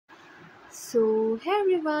Hey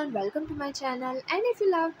everyone, welcome to my channel. And if you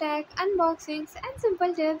love tech, unboxings, and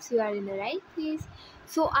simple tips, you are in the right place.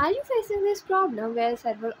 Are you facing this problem where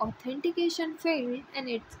server authentication failed and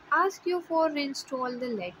it asks you for reinstall the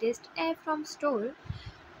latest app from store?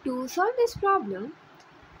 To solve this problem,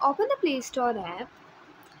 open the Play Store app.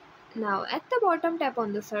 Now at the bottom, tap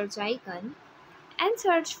on the search icon and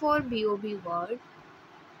search for BOB word.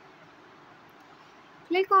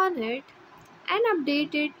 Click on it and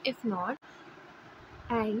update it if not.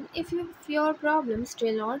 And if your problem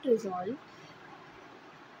still not resolved,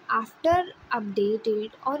 after update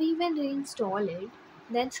it or even reinstall it,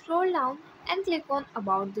 then scroll down and click on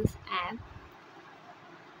about this app.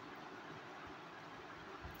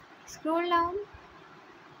 Scroll down.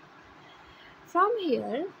 From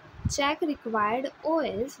here, check required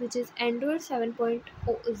OS, which is Android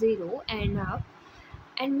 7.0 and up,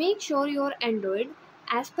 and make sure your Android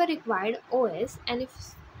as per required OS, and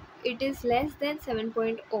if it is less than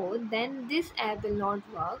 7.0, then this app will not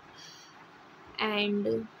work.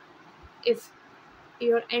 And if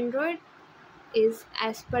your Android is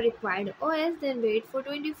as per required OS, then wait for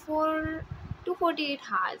 24 to 48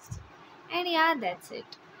 hours. And yeah, that's it.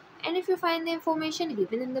 And if you find the information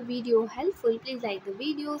given in the video helpful, please like the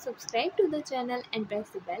video, subscribe to the channel and press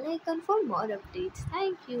the bell icon for more updates.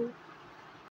 Thank you.